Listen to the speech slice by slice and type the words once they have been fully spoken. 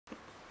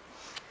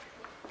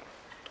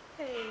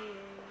Hey.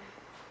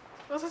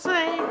 What's it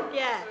saying?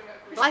 Yeah.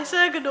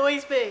 Lyserg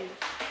annoys me.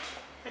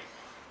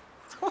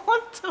 Someone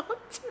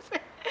talk to me.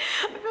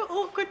 I feel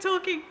awkward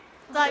talking.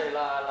 Like. Say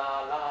la la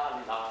la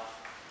la.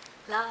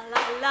 La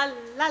la la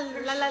la la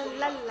la la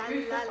la la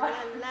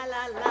la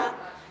la la.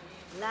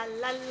 La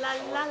la la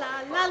la la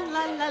la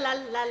la la la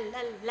la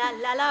la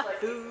la la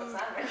food.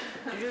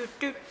 Do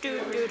do do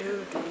do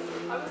do do.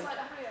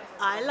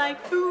 I like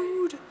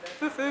food.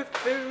 Food food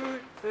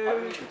food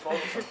food.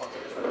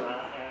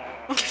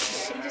 You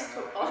just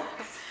put on.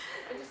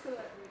 I'm just gonna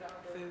read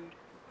out the Food.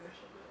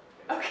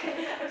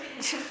 Okay.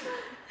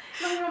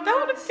 That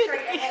would have been.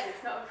 Ahead,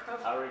 it's not a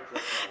problem.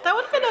 That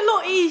would have been a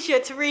lot easier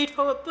to read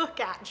from a book,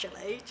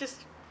 actually.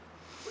 Just.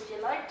 Would you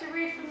like to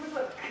read from the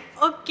book?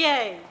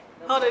 Okay.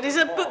 Hold on. Is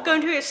a book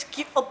going to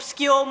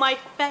obscure my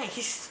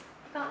face?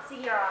 I can't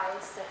see your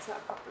eyes, so it's not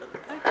a problem.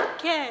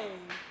 Okay.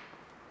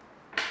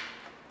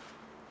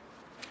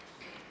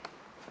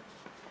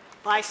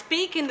 By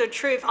speaking the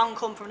truth,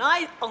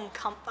 uncompromised,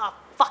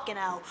 fucking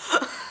hell.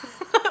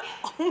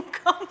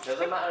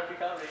 Doesn't matter if you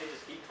can't read,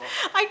 just keep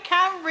talking. I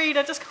can read,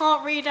 I just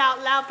can't read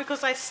out loud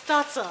because I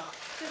stutter.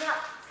 So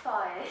that's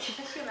fine. It's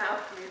just your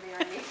mouth moving,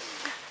 I mean.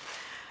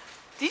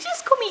 Did you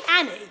just call me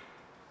Annie?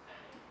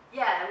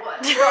 Yeah, what?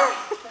 Of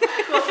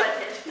course I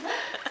did.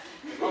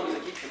 As long as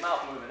it keeps your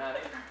mouth moving, Annie.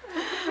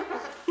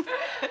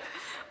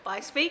 By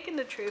speaking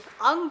the truth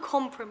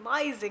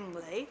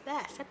uncompromisingly, there,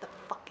 I said the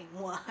fucking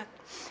word,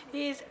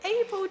 he is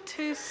able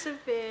to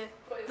severe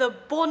the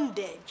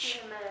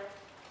bondage.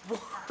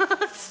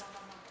 What?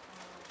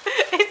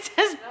 It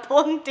says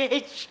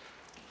bondage.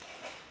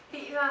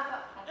 Keep your mouth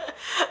up.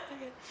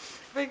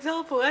 For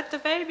example, at the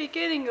very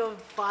beginning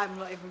of, I'm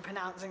not even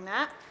pronouncing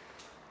that,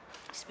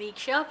 speak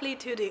sharply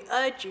to the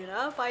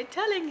Arjuna by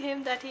telling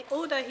him that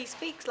although he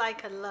speaks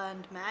like a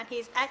learned man, he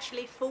is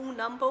actually fool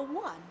number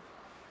one.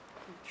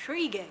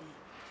 Intriguing.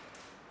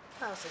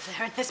 What else is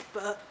there in this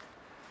book?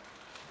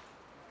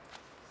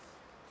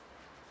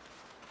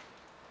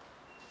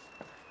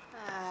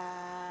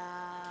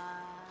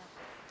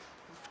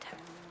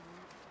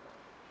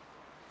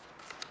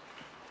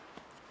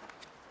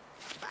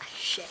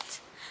 Shit.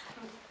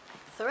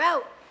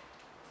 Throughout,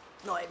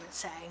 not even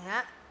saying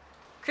that,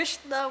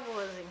 Krishna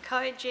was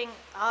encouraging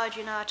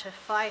Arjuna to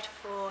fight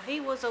for he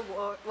was a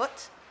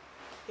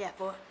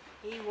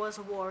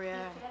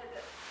warrior.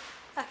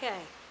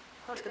 Okay.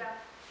 What's good?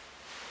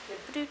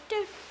 Do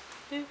do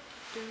do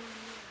do.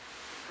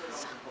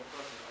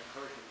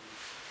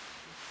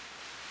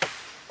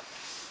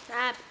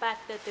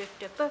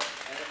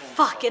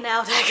 Fucking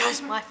hell, there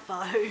goes my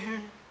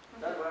phone.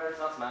 Don't worry, it's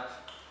not smashed.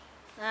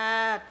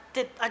 I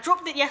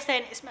dropped it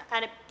yesterday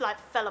and it like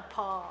fell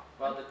apart.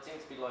 Well, there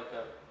seems to be like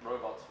a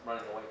robot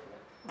running away from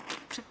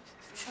it.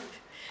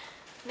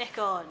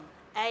 Nikon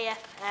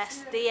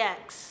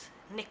AFSDX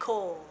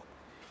Nikon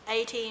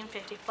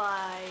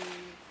 1855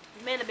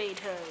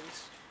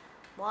 millimeters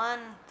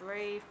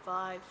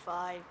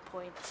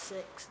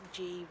 1355.6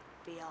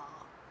 GBR.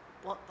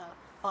 What the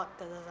fuck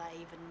does that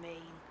even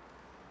mean?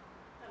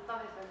 I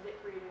love if a lip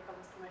reader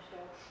comes to my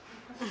show.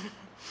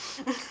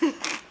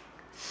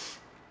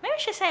 Maybe I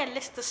should say a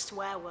list of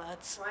swear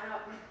words. Why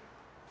not?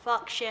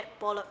 Fuck, shit,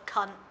 bollock,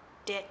 cunt,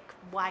 dick,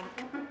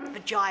 wank,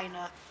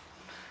 vagina,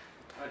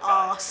 Vagina.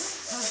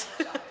 arse.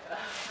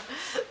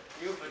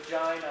 You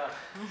vagina.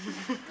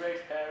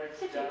 Great hairy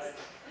vagina.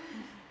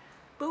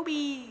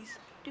 Boobies.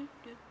 Do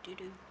do do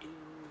do do.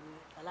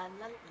 La la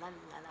la la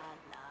la la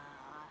la.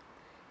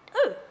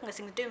 Oh, I'm gonna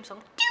sing the Doom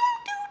song. Do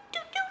do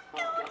do do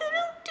do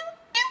do do do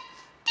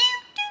do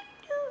do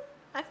do.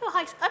 I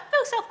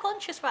feel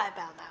self-conscious right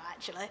about now,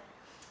 actually.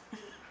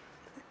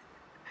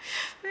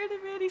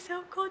 Really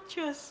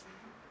self-conscious.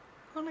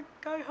 I want to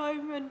go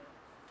home and...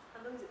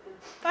 How long has it been?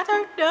 I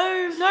don't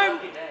know. No.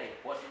 Lucky day.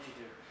 What did you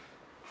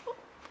do?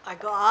 I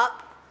got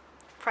up,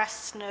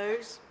 pressed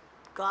snooze,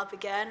 got up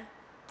again,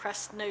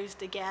 pressed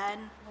snoozed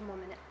again. 1 more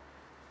minute.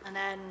 And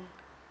then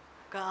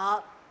got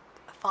up,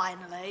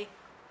 finally,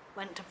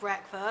 went to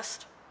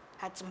breakfast,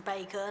 had some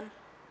bacon,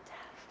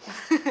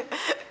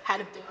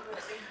 had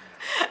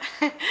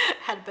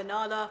a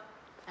banana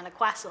and a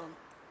croissant.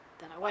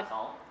 Then I went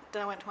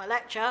to my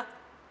lecture,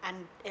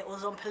 and it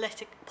was on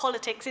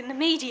politics in the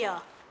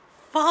media.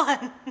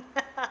 Fun!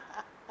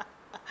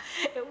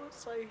 It was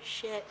so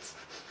shit.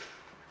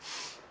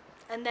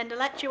 And then the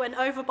lecture went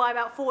over by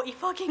about 40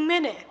 fucking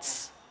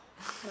minutes.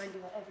 I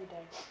do that every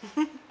day.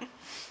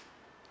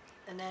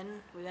 And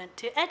then we went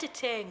to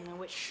editing, in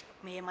which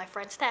me and my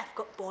friend Steph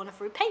got born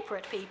through paper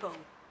at people.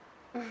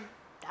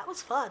 That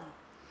was fun.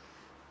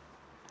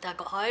 Then I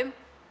got home,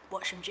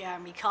 watched some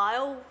Jeremy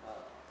Kyle,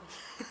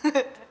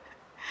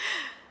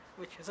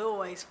 which was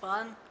always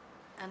fun,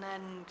 and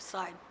then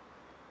started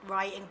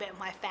writing a bit of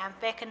my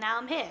fanfic, and now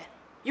I'm here.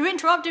 You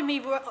interrupted me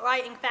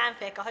writing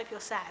fanfic, I hope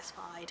you're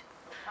satisfied.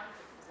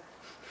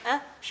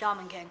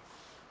 Shaman King.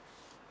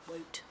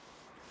 Woot.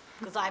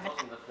 Because I haven't...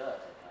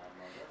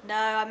 No,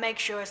 I make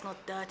sure it's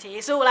not dirty.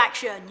 It's all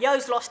action.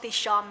 Yo's lost his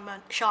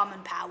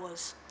shaman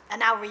powers. And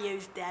now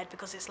Ryu's dead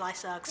because it's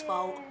Lyserg's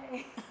fault.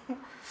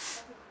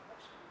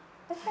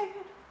 That's very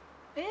good.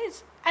 It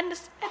is, and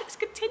it's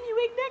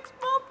continuing next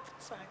month.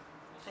 So,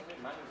 What's thank the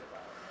you. manga's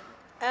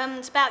about?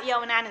 It's about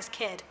Yo and Anna's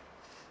kid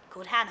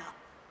called Hannah,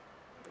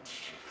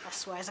 which I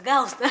swear is a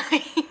girl's name.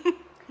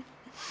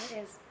 It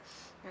is.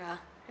 Yeah,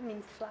 It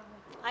means flower.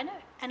 I know,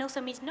 and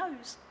also means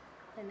nose.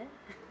 I know.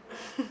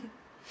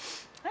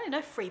 I don't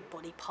know 3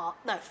 body part.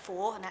 No,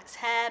 4, and that's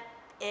hair,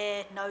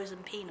 ear, nose,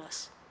 and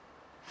penis.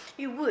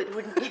 You would,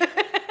 wouldn't you?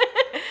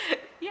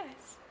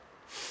 Yes.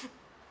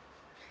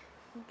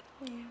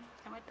 Okay.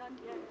 Am I done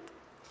yet?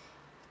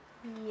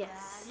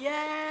 Yes.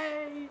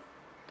 Yay!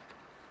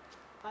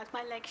 Why's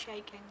my leg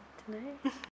shaking? Tonight.